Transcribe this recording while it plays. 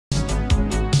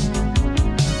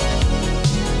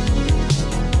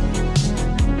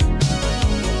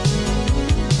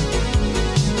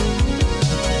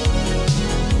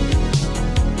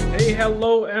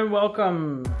Hello and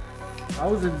welcome.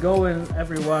 How's it going,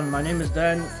 everyone? My name is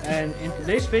Dan, and in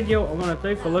today's video I want to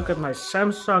take a look at my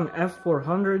Samsung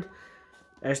F400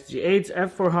 SG8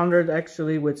 F400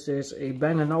 actually, which is a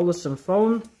Bang & Olufsen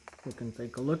phone. You can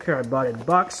take a look here. I bought it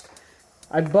boxed.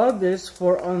 I bought this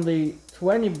for only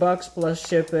 20 bucks plus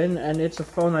shipping, and it's a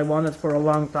phone I wanted for a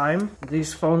long time.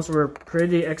 These phones were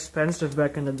pretty expensive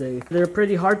back in the day. They're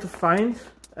pretty hard to find,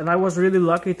 and I was really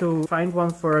lucky to find one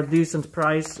for a decent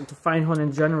price, to find one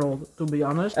in general, to be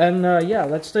honest. And yeah,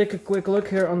 let's take a quick look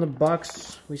here on the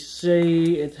box. We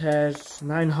see it has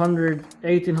 900,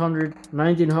 1800,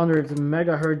 1900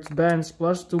 megahertz bands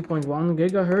plus 2.1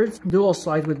 gigahertz. Dual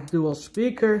slide with dual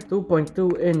speaker,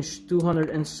 2.2 inch,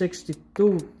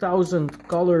 262,000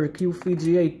 color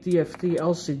QVGA TFT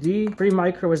LCD, free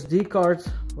microSD card,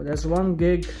 it has 1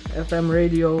 gig FM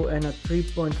radio and a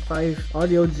 3.5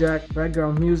 audio jack,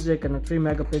 background music, and a 3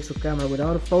 megapixel camera with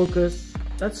autofocus.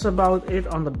 That's about it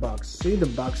on the box. See, the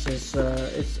box is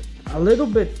it's a little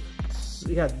bit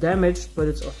damaged, but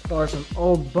it's of course an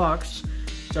old box,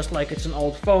 just like it's an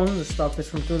old phone. The stuff is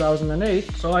from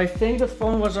 2008. So I think the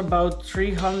phone was about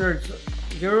 300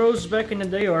 euros back in the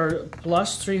day, or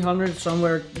plus 300,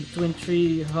 somewhere between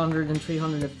 300 and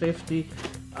 350.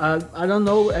 I don't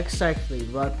know exactly,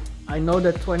 but I know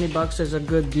that 20 bucks is a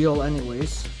good deal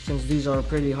anyways, since these are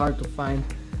pretty hard to find.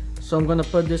 So I'm gonna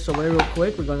put this away real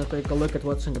quick. We're gonna take a look at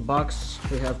what's in the box.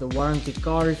 We have the warranty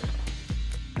card,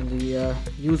 and the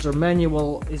user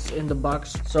manual is in the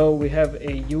box. So we have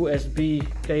a USB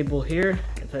cable here.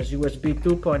 It has USB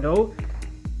 2.0.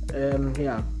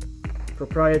 Yeah,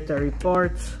 proprietary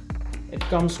part. It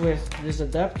comes with this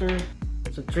adapter.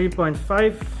 It's a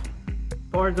 3.5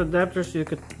 port adapter, so you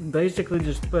could basically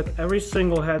just put every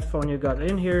single headphone you got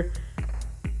in here.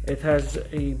 It has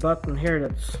a button here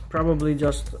that's probably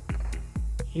just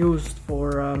used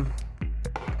for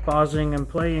pausing and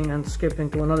playing and skipping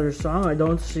to another song. I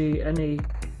don't see any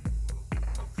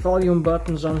volume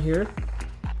buttons on here.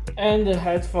 And the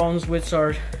headphones, which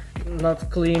are not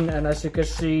clean, and as you can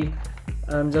see,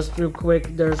 just real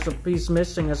quick, there's a piece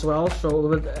missing as well.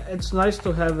 So it's nice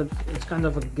to have it. It's kind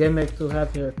of a gimmick to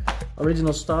have your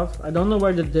original stuff. I don't know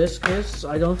where the disc is.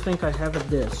 I don't think I have a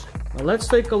disc. Now let's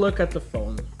take a look at the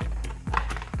phone.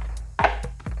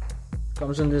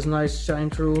 Comes in this nice shine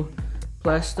through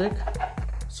plastic.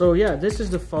 So yeah, this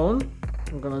is the phone.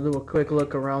 I'm gonna do a quick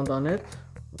look around on it.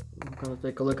 I'm gonna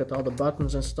take a look at all the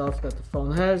buttons and stuff that the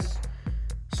phone has.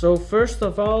 So first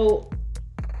of all,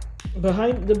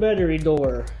 behind the battery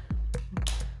door,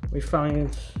 we find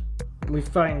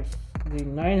the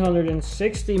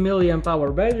 960 milliamp hour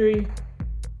battery.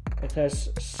 It has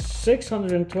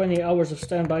 620 hours of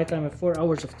standby time and 4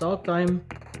 hours of talk time.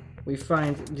 We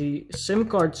find the SIM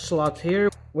card slot here,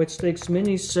 which takes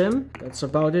mini SIM. That's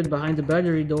about it behind the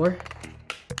battery door.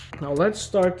 Now let's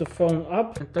start the phone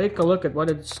up and take a look at what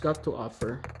it's got to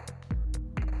offer.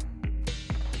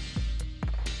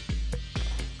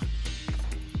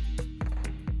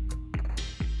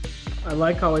 I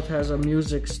like how it has a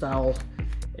music style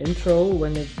intro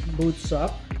when it boots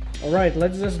up. Alright,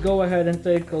 let's just go ahead and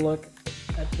take a look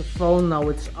at the phone. Now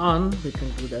it's on. We can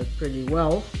do that pretty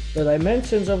well. The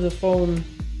dimensions of the phone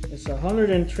is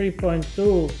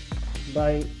 103.2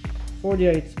 by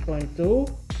 48.2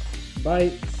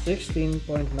 by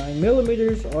 16.9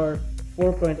 millimeters, or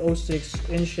 4.06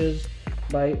 inches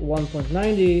by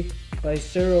 1.90 by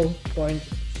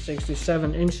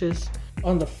 0.67 inches.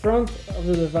 On the front of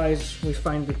the device, we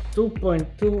find the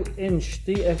 2.2 inch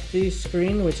TFT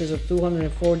screen, which is a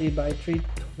 240 by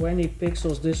 320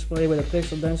 pixels display with a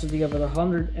pixel density of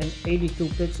 182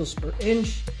 pixels per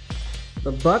inch.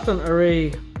 The button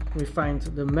array, we find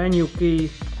the menu key,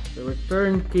 the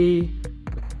return key,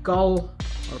 the call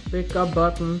or pick up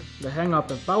button, the hang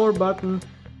up and power button,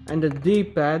 and the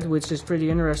D-pad, which is pretty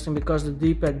interesting because the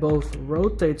D-pad both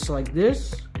rotates like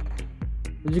this,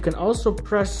 but you can also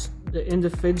press the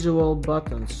individual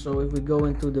buttons. So if we go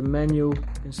into the menu, you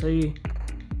can see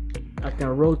I can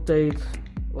rotate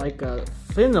like a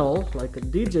vinyl, like a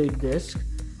DJ disc,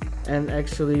 and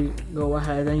actually go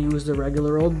ahead and use the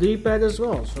regular old D-pad as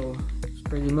well. So it's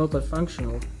pretty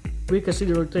multifunctional. We can see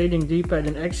the rotating D-pad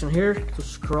in action here. To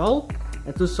scroll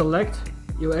and to select,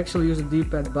 you actually use the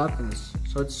D-pad buttons.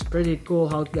 So it's pretty cool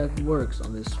how that works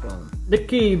on this phone. The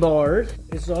keyboard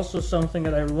is also something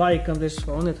that I like on this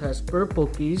phone. It has purple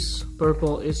keys.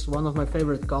 Purple is one of my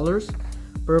favorite colors.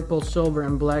 Purple, silver,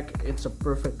 and black. It's a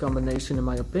perfect combination in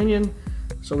my opinion.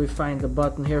 So we find the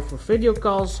button here for video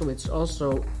calls, which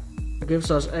also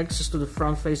gives us access to the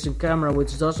front-facing camera,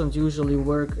 which doesn't usually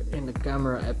work in the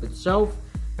camera app itself.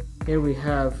 Here we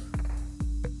have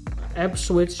app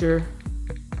switcher,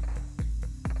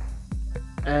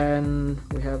 And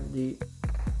we have the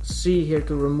C here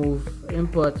to remove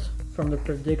input from the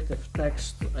predictive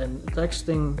text and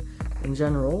texting in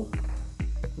general.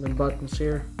 The buttons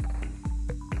here,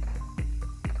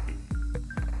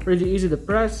 pretty easy to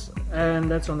press, and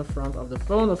that's on the front of the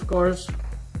phone, of course.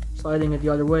 Sliding it the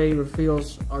other way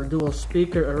reveals our dual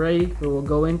speaker array. We will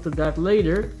go into that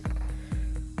later.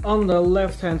 On the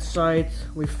left hand side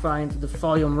we find the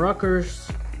volume rockers,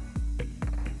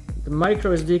 the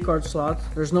microSD card slot.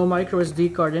 There's no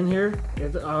microSD card in here.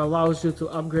 It allows you to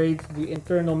upgrade the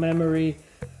internal memory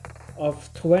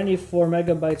of 24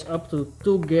 megabytes up to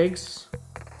 2 gigs.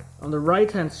 On the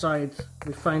right hand side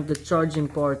we find the charging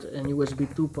port and USB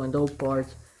 2.0 port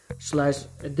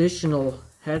 / additional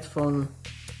headphone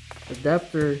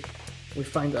adapter. We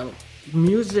find a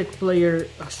music player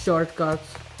shortcut,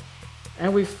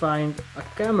 and we find a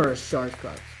camera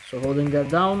shortcut. So holding that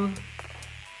down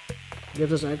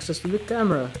gives us access to the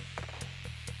camera.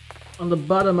 On the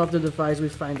bottom of the device we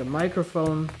find a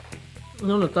microphone,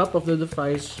 and on the top of the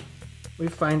device we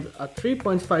find a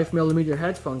 3.5mm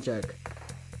headphone jack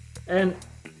and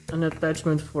an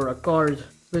attachment for a card.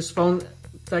 This phone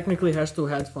technically has 2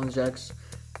 headphone jacks,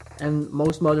 and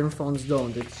most modern phones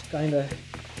don't. It's kinda,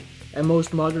 and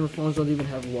most modern phones don't even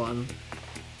have one.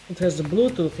 It has the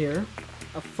Bluetooth here,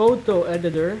 a photo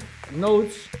editor,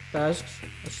 notes, tasks,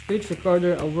 a speech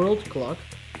recorder, a world clock,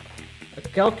 a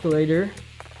calculator,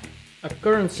 a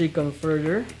currency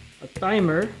converter, a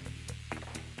timer,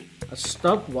 a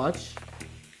stopwatch,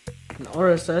 an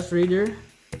RSS reader.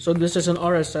 So this is an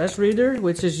RSS reader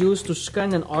which is used to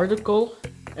scan an article,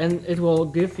 and it will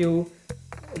give you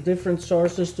different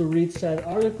sources to read said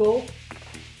article.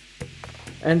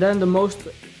 And then the most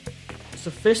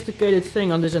sophisticated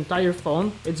thing on this entire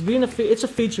phone, it's a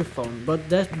feature phone, but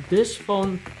this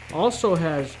phone also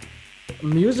has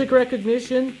music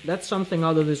recognition. That's something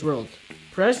out of this world.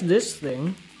 Press this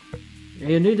thing, and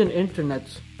you need an internet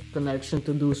connection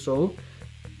to do so.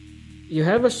 You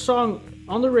have a song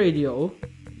on the radio,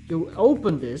 you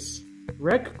open this,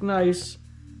 recognize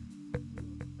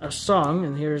a song,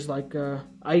 and here's like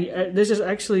this is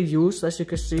actually used, as you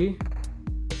can see,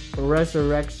 for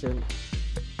Resurrection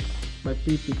by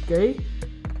PPK.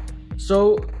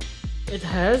 So it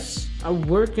has a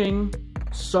working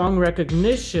song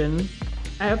recognition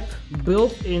app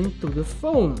built into the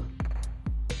phone.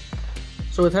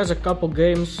 So it has a couple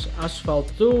games: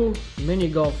 Asphalt 2, Mini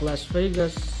Golf Las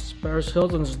Vegas, Paris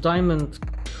Hilton's Diamond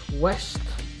Quest,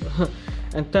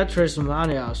 and Tetris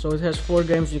Mania. So it has 4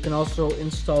 games. You can also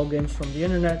install games from the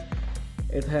internet.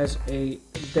 It has a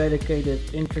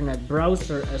dedicated internet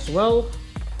browser as well.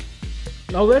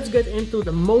 Now let's get into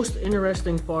the most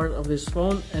interesting part of this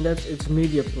phone, and that's its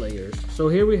media players. So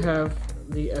here we have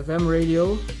the FM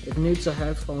radio. It needs a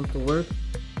headphone to work.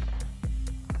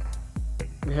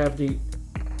 We have the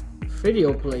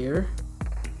video player.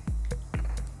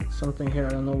 Something here, I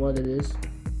don't know what it is.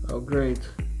 Oh great.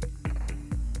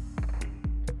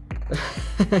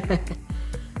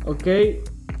 Okay,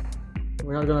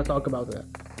 we're not gonna talk about that.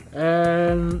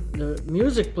 And the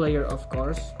music player, of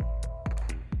course,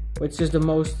 which is the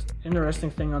most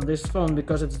interesting thing on this phone,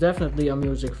 because it's definitely a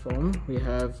music phone. We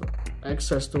have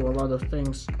access to a lot of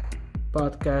things: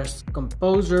 podcasts,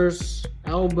 composers,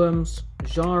 albums,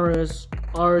 genres,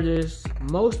 artists,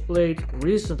 most played,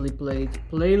 recently played,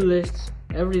 playlists,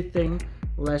 everything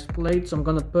last played. So I'm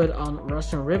gonna put on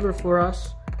Russian River for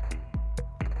us.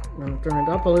 I'm gonna turn it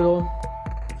up a little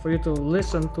for you to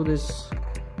listen to this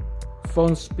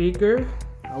phone speaker.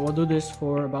 I will do this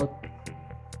for about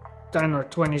 10 or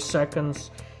 20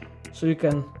 seconds so you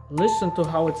can listen to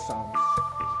how it sounds.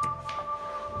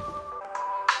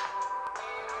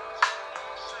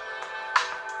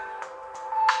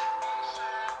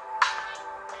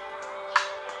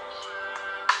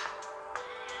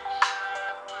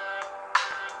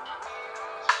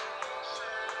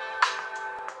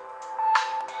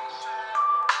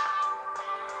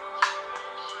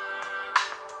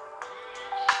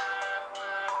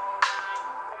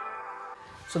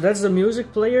 So that's the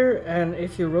music player, and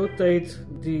if you rotate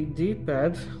the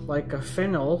D-pad like a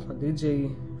fiddle, a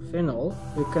DJ fiddle,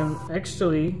 you can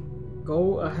actually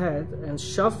go ahead and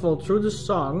shuffle through the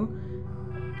song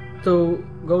to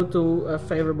go to a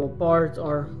favorable part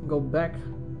or go back.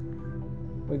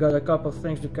 We got a couple of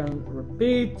things you can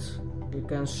repeat. You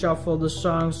can shuffle the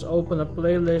songs, open a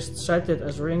playlist, set it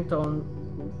as ringtone,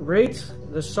 rate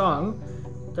the song,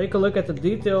 take a look at the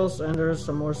details, and there's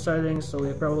some more settings. So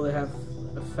we probably have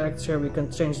effects here. We can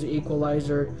change the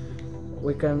equalizer,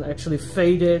 we can actually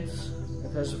fade it.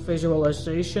 It has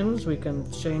visualizations. We can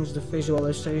change the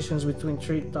visualizations between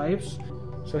 3 types.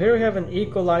 So here we have an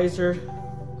equalizer.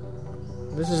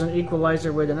 This is an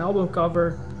equalizer with an album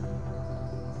cover,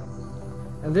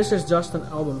 and this is just an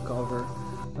album cover.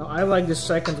 Now I like the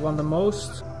second one the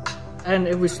most, and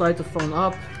if we slide the phone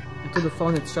up into the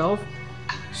phone itself,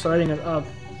 sliding it up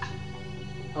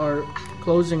or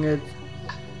closing it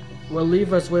will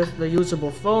leave us with the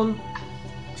usable phone.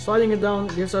 Sliding it down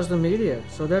gives us the media.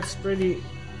 So that's pretty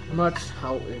much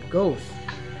how it goes.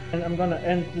 And I'm gonna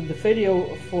end the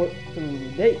video for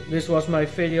today. This was my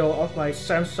video of my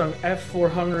Samsung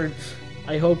F400.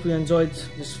 I hope you enjoyed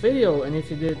this video, and if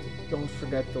you did, don't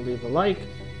forget to leave a like,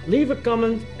 leave a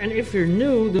comment, and if you're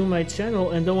new to my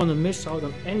channel and don't want to miss out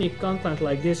on any content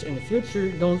like this in the future,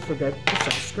 don't forget to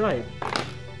subscribe.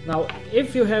 Now,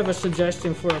 if you have a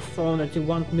suggestion for a phone that you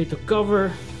want me to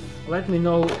cover, let me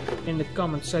know in the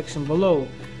comment section below,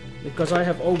 because I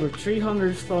have over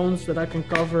 300 phones that I can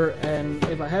cover, and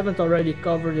if I haven't already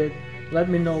covered it, let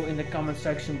me know in the comment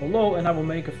section below and I will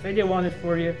make a video on it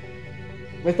for you.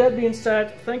 With that being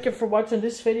said, thank you for watching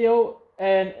this video,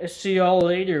 and see you all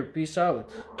later. Peace out.